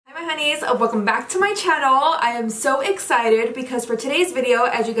honeys, welcome back to my channel. I am so excited because for today's video,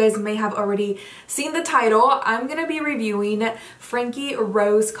 as you guys may have already seen the title, I'm gonna be reviewing Frankie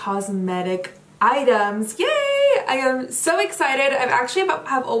Rose cosmetic items. Yay! I am so excited. I've actually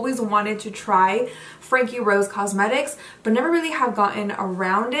have always wanted to try Frankie Rose Cosmetics, but never really have gotten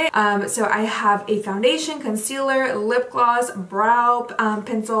around it. So I have a foundation, concealer, lip gloss, brow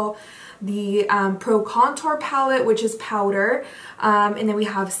pencil, the Pro Contour palette, which is powder, and then we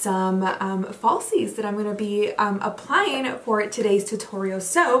have some falsies that I'm going to be applying for today's tutorial.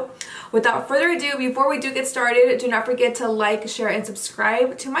 So without further ado, before we do get started, do not forget to like, share, and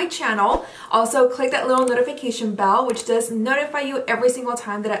subscribe to my channel. Also click that little notification bell, which does notify you every single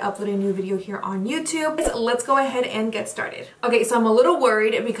time that I upload a new video here on YouTube. So let's go ahead and get started. Okay, so I'm a little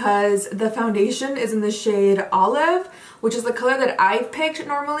worried because the foundation is in the shade Olive, which is the color that I picked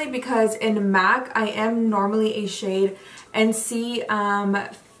normally, because in MAC I am normally a shade NC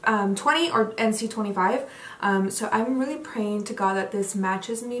 20 or NC 25. So I'm really praying to God that this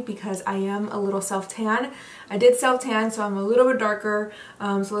matches me because I am a little self-tan. I did self-tan, so I'm a little bit darker.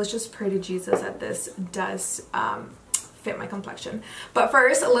 So let's just pray to Jesus that this does fit my complexion. But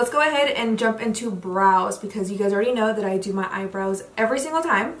first, let's go ahead and jump into brows, because you guys already know that I do my eyebrows every single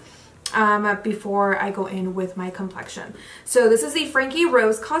time before I go in with my complexion. So this is the Frankie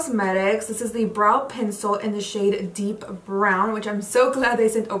Rose Cosmetics. This is the brow pencil in the shade Deep Brown, which I'm so glad they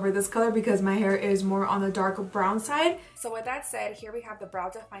sent over this color because my hair is more on the dark brown side. So with that said, here we have the brow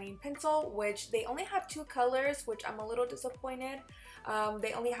defining pencil, which they only have two colors, which I'm a little disappointed.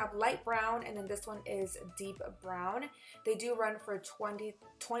 They only have light brown, and then this one is deep brown. They do run for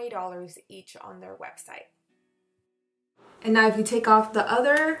 $20 each on their website. And now if you take off the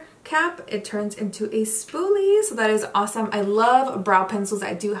other cap, it turns into a spoolie, so that is awesome. I love brow pencils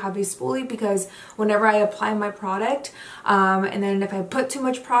that do have a spoolie, because whenever I apply my product, and then if I put too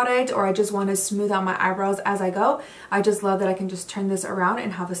much product or I just want to smooth out my eyebrows as I go, I just love that I can just turn this around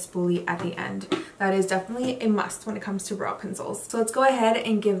and have a spoolie at the end. That is definitely a must when it comes to brow pencils. So let's go ahead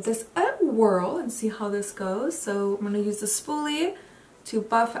and give this a whirl and see how this goes. So I'm going to use the spoolie to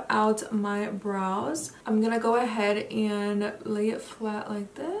buff out my brows. I'm gonna go ahead and lay it flat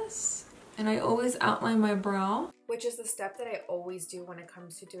like this, and I always outline my brow, which is the step that I always do when it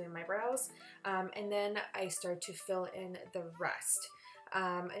comes to doing my brows, and then I start to fill in the rest.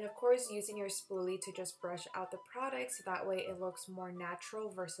 And of course, using your spoolie to just brush out the product so that way it looks more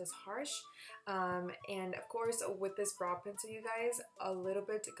natural versus harsh. And of course, with this brow pencil, you guys, a little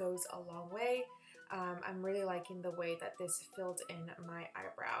bit goes a long way. I'm really liking the way that this filled in my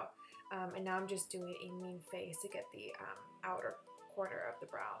eyebrow. And now I'm just doing a mean face to get the outer corner of the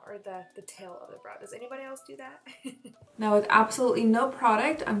brow, or the tail of the brow. Does anybody else do that? Now with absolutely no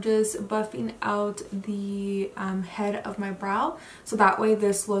product, I'm just buffing out the head of my brow, so that way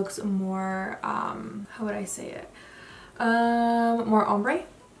this looks more, how would I say it? More ombre?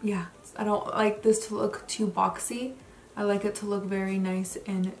 Yeah, I don't like this to look too boxy. I like it to look very nice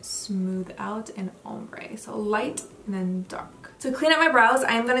and smooth out and ombre. So light and then dark. To clean up my brows,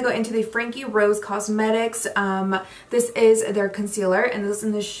 I am going to go into the Frankie Rose Cosmetics. This is their concealer, and this is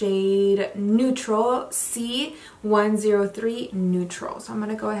in the shade Neutral, C103 Neutral. So I'm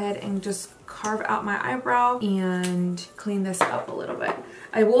going to go ahead and just carve out my eyebrow and clean this up a little bit.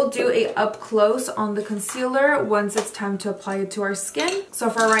 I will do a up close on the concealer once it's time to apply it to our skin. So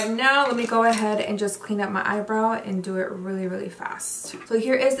for right now, let me go ahead and just clean up my eyebrow and do it really, really fast. So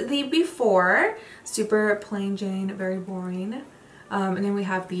here is the before, super plain Jane, very boring. And then we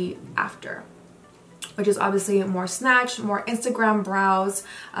have the after, which is obviously more snatched, more Instagram brows,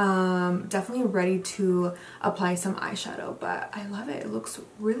 definitely ready to apply some eyeshadow, but I love it. It looks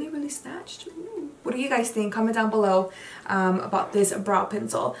really, really snatched. Ooh. What do you guys think? Comment down below about this brow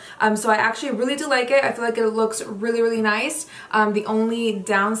pencil. So I actually really do like it. I feel like it looks really, really nice. The only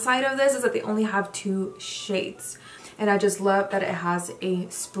downside of this is that they only have two shades. And I just love that it has a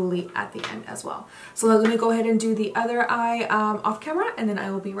spoolie at the end as well. So let me go ahead and do the other eye off camera, and then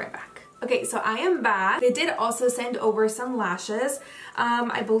I will be right back. Okay, so I am back. They did also send over some lashes.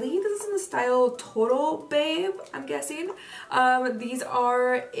 I believe this is in the style Total Babe, I'm guessing. These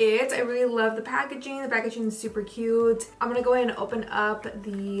are it. I really love the packaging. The packaging is super cute. I'm gonna go ahead and open up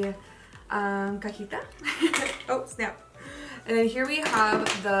the cajita. Oh, snap. And then here we have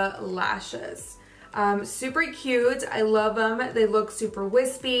the lashes. Super cute. I love them. They look super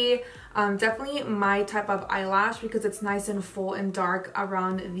wispy. Definitely my type of eyelash because it's nice and full and dark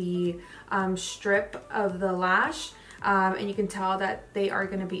around the strip of the lash. And you can tell that they are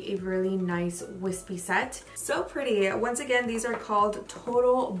going to be a really nice wispy set. So pretty. Once again, these are called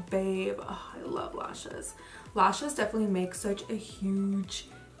Total Babe. Oh, I love lashes. Lashes definitely make such a huge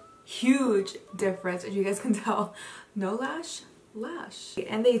huge difference, as you guys can tell. No lash, lash.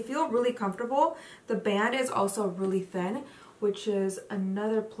 And they feel really comfortable. The band is also really thin, which is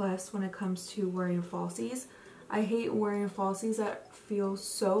another plus when it comes to wearing falsies. I hate wearing falsies that feel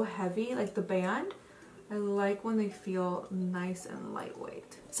so heavy, like the band. I like when they feel nice and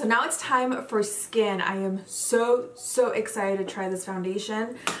lightweight. So now it's time for skin. I am so excited to try this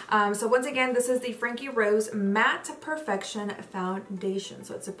foundation. So once again, this is the Frankie Rose Matte Perfection Foundation.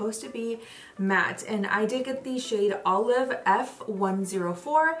 So it's supposed to be matte, and I did get the shade Olive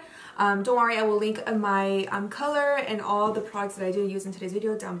F104. Don't worry, I will link my color and all the products that I do use in today's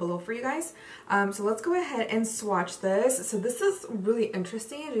video down below for you guys. So let's go ahead and swatch this. So this is really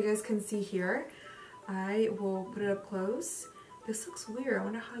interesting, as you guys can see here. I will put it up close. This looks weird. I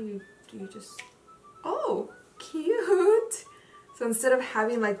wonder how you just... Oh, cute! So instead of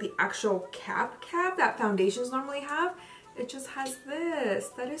having like the actual cap that foundations normally have, it just has this.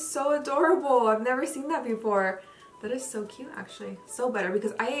 That is so adorable. I've never seen that before. That is so cute, actually. So better,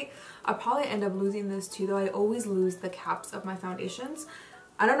 because I'll probably end up losing this too, though. I always lose the caps of my foundations.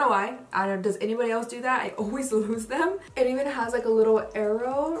 I don't know why. Does anybody else do that? I always lose them. It even has like a little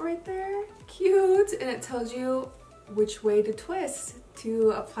arrow right there. Cute. And it tells you which way to twist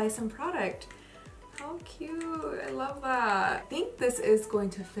to apply some product. How cute. I love that. I think this is going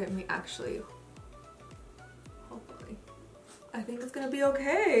to fit me, actually. Hopefully. I think it's gonna be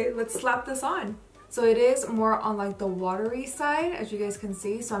okay. Let's slap this on. So it is more on like the watery side, as you guys can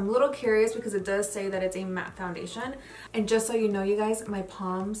see. So I'm a little curious because it does say that it's a matte foundation. And just so you know, you guys, my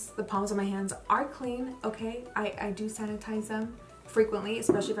palms, the palms of my hands are clean, okay? I do sanitize them frequently,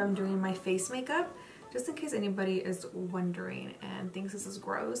 especially if I'm doing my face makeup. Just in case anybody is wondering and thinks this is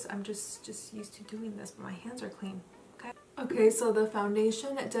gross, I'm just used to doing this, but my hands are clean, okay? Okay, so the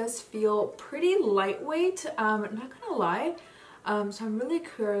foundation, it does feel pretty lightweight, not gonna lie. So I'm really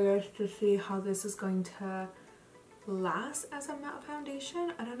curious to see how this is going to last as a matte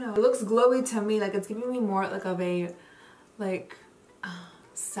foundation. I don't know. It looks glowy to me, like it's giving me more like of a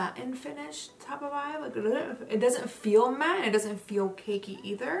satin finish type of vibe. Like it doesn't feel matte, it doesn't feel cakey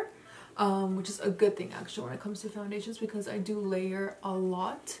either, which is a good thing actually when it comes to foundations, because I do layer a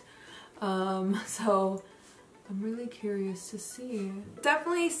lot. So I'm really curious to see.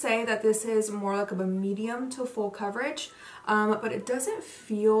 Definitely say that this is more like of a medium to full coverage, but it doesn't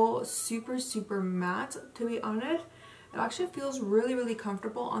feel super matte, to be honest. It actually feels really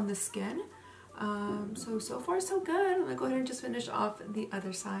comfortable on the skin. So far so good. I'm gonna go ahead and just finish off the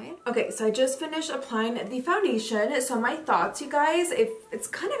other side. Okay, so I just finished applying the foundation. So my thoughts, you guys, it's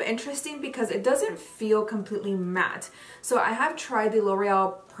kind of interesting because it doesn't feel completely matte. So I have tried the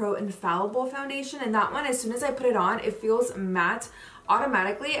L'Oreal Pro Infallible foundation, and that one, as soon as I put it on, it feels matte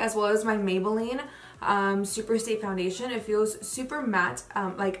automatically, as well as my Maybelline Super Stay foundation. It feels super matte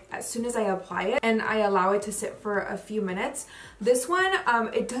like as soon as I apply it and I allow it to sit for a few minutes. This one,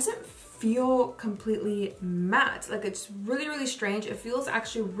 it doesn't feel completely matte. Like it's really strange. It feels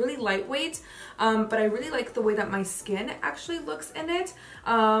actually really lightweight, but I really like the way that my skin actually looks in it.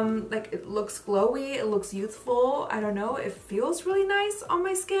 Like it looks glowy, it looks youthful. I don't know, it feels really nice on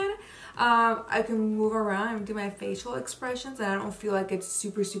my skin. I can move around and do my facial expressions and I don't feel like it's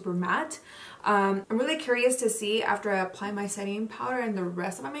super matte. I'm really curious to see after I apply my setting powder and the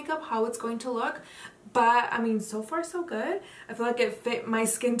rest of my makeup how it's going to look. But I mean, so far so good. I feel like it fit my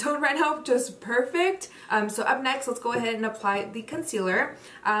skin tone right now just perfect. So up next, let's go ahead and apply the concealer.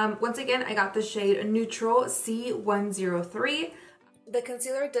 Once again, I got the shade Neutral C103. The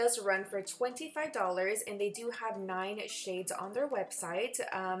concealer does run for $25 and they do have 9 shades on their website.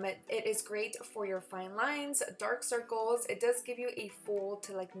 It is great for your fine lines, dark circles. It does give you a full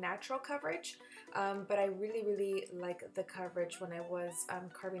to like natural coverage, but I really like the coverage when I was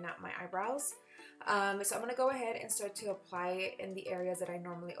carving out my eyebrows. So I'm gonna go ahead and start to apply it in the areas that I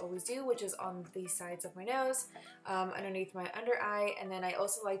normally always do, which is on the sides of my nose, underneath my under eye, and then I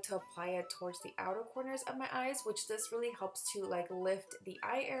also like to apply it towards the outer corners of my eyes, which this really helps to like lift the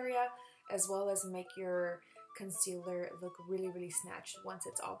eye area as well as make your concealer look really snatched once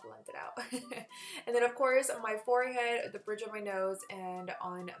it's all blended out. And then of course on my forehead, the bridge of my nose, and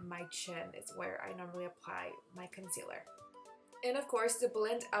on my chin is where I normally apply my concealer. And of course, to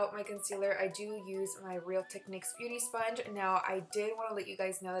blend out my concealer, I do use my Real Techniques Beauty Sponge. Now, I did want to let you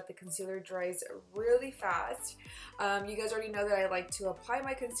guys know that the concealer dries really fast. You guys already know that I like to apply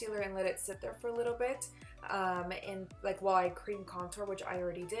my concealer and let it sit there for a little bit, and like while I cream contour, which I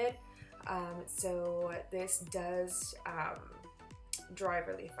already did. So this does dry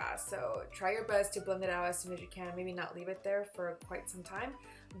really fast, so try your best to blend it out as soon as you can. Maybe not leave it there for quite some time,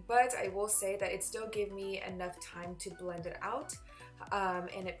 but I will say that it still gave me enough time to blend it out.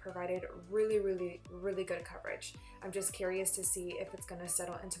 and it provided really good coverage. I'm just curious to see if it's going to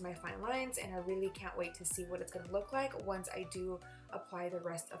settle into my fine lines, and I really can't wait to see what it's going to look like once I do apply the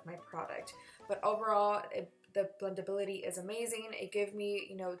rest of my product. But overall, the blendability is amazing. It gives me,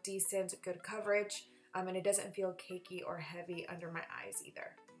 you know, decent, good coverage, and it doesn't feel cakey or heavy under my eyes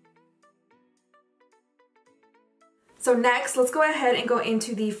either. So next, let's go ahead and go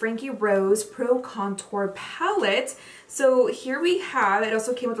into the Frankie Rose Pro Contour Palette. So here we have, it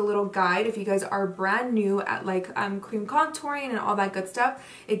also came with a little guide if you guys are brand new at like cream contouring and all that good stuff.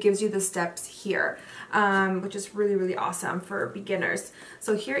 It gives you the steps here, which is really awesome for beginners.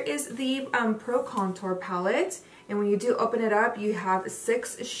 So here is the Pro Contour Palette. And when you do open it up, you have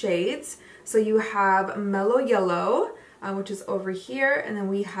 6 shades. So you have Mellow Yellow, which is over here. And then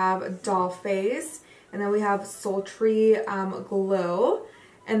we have Doll Face. And then we have Sultry Glow.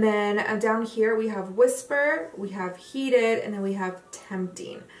 And then down here we have Whisper, we have Heated, and then we have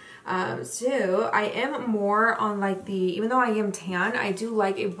Tempting. So I am more on like the, even though I am tan, I do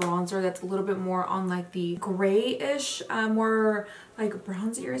like a bronzer that's a little bit more on like the grayish, more like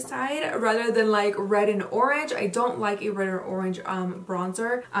bronzier side rather than like red and orange. I don't like a red or orange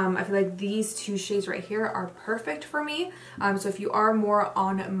bronzer. I feel like these 2 shades right here are perfect for me. So if you are more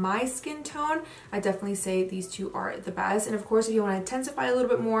on my skin tone, I definitely say these 2 are the best. And of course, if you want to intensify a little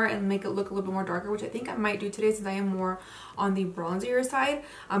bit more and make it look a little bit more darker, which I think I might do today since I am more on the bronzier side,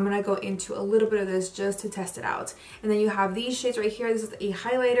 I'm gonna go into a little bit of this just to test it out. And then you have these shades right here. This is a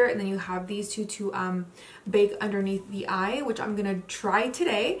highlighter, and then you have these 2 to bake underneath the eye, which I'm gonna try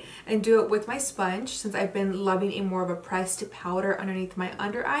today and do it with my sponge since I've been loving a more of a pressed powder underneath my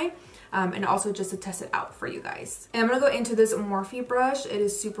under eye. And also just to test it out for you guys. And I'm gonna go into this Morphe brush. It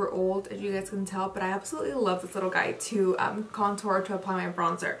is super old, as you guys can tell, but I absolutely love this little guy to contour, to apply my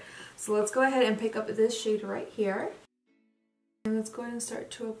bronzer. So let's go ahead and pick up this shade right here. And let's go ahead and start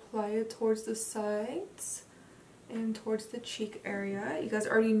to apply it towards the sides and towards the cheek area. You guys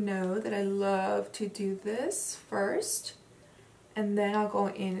already know that I love to do this first, and then I'll go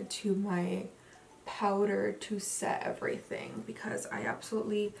into my powder to set everything because I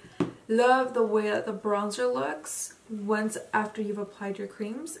absolutely love the way that the bronzer looks once after you've applied your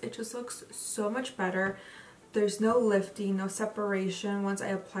creams. It just looks so much better. There's no lifting, no separation once I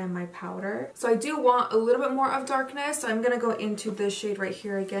apply my powder. So I do want a little bit more of darkness, so I'm gonna go into this shade right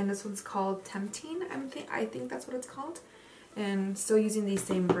here again. This one's called Tempting, I think that's what it's called. And still using the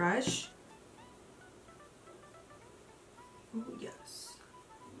same brush. Oh yes.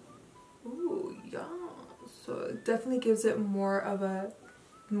 Ooh, yeah. So it definitely gives it more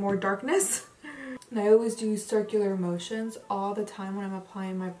darkness. And I always do circular motions all the time when I'm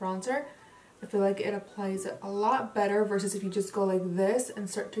applying my bronzer. I feel like it applies it a lot better versus if you just go like this and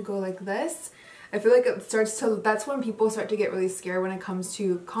start to go like this. I feel like it starts to, that's when people start to get really scared when it comes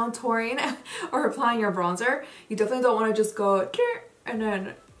to contouring or applying your bronzer. You definitely don't want to just go and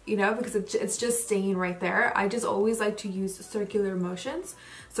then, you know, because it's just staying right there. I just always like to use circular motions.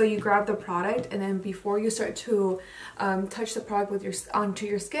 So you grab the product, and then before you start to touch the product with onto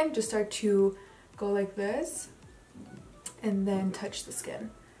your skin, just start to go like this and then touch the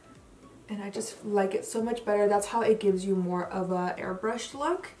skin. And I just like it so much better. That's how it gives you more of a airbrushed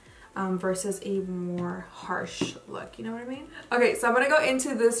look versus a more harsh look, you know what I mean? Okay, so I'm gonna go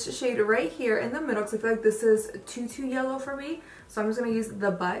into this shade right here in the middle because I feel like this is too yellow for me. So I'm just gonna use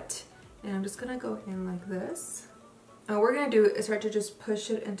the butt, and I'm just gonna go in like this. And what we're gonna do is start to just push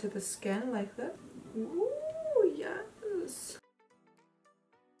it into the skin like this. Ooh, yes.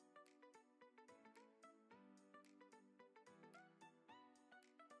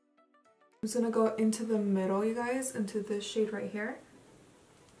 I'm just gonna go into the middle, you guys, into this shade right here.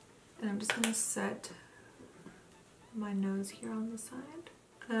 And I'm just gonna set my nose here on the side.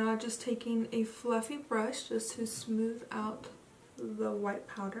 And I'm just taking a fluffy brush just to smooth out the white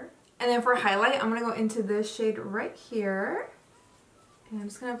powder. And then for highlight, I'm gonna go into this shade right here. And I'm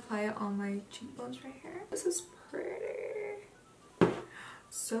just gonna apply it on my cheekbones right here. This is pretty.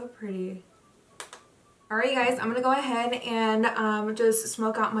 So pretty. Alright guys, I'm going to go ahead and just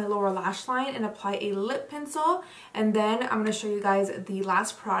smoke out my lower lash line and apply a lip pencil. And then I'm going to show you guys the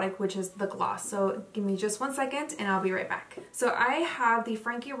last product, which is the gloss. So give me just 1 second and I'll be right back. So I have the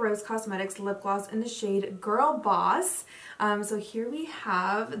Frankie Rose Cosmetics lip gloss in the shade Girl Boss. So here we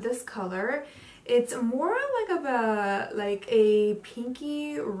have this color. It's more like a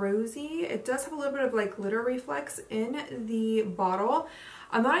pinky rosy. It does have a little bit of like glitter reflex in the bottle.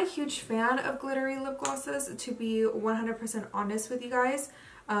 I'm not a huge fan of glittery lip glosses, to be 100% honest with you guys.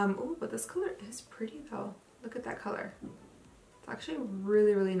 Ooh, but this color is pretty though. Look at that color. It's actually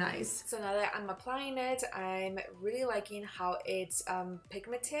really nice. So now that I'm applying it, I'm really liking how it's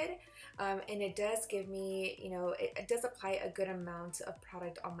pigmented, and it does give me, you know, it does apply a good amount of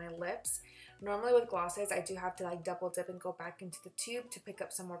product on my lips. Normally with glosses, I do have to like double dip and go back into the tube to pick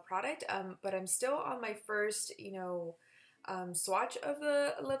up some more product, but I'm still on my first, you know, swatch of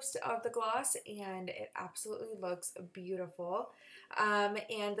the lips of the gloss, and it absolutely looks beautiful.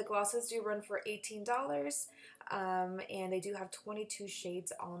 And the glosses do run for $18, and they do have 22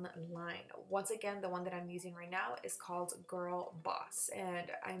 shades online. Once again, the one that I'm using right now is called Girl Boss, and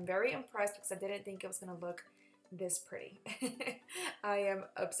I'm very impressed because I didn't think it was gonna look this pretty. I am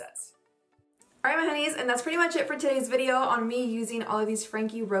obsessed. Alright my honeys, and that's pretty much it for today's video on me using all of these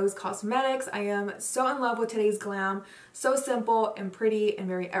Frankie Rose cosmetics. I am so in love with today's glam. So simple and pretty and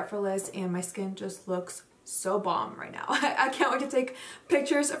very effortless, and my skin just looks so bomb right now. I can't wait to take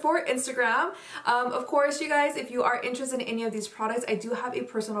pictures for Instagram. Of course, you guys, if you are interested in any of these products, I do have a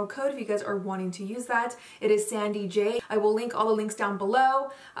personal code if you guys are wanting to use that. It is Sandi J. I will link all the links down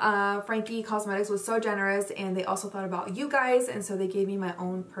below. Frankie Cosmetics was so generous, and they also thought about you guys, and so they gave me my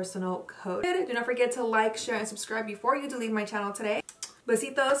own personal code. Do not forget to like, share, and subscribe before you leave my channel today.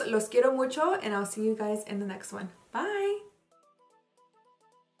 Besitos, los quiero mucho, and I'll see you guys in the next one. Bye!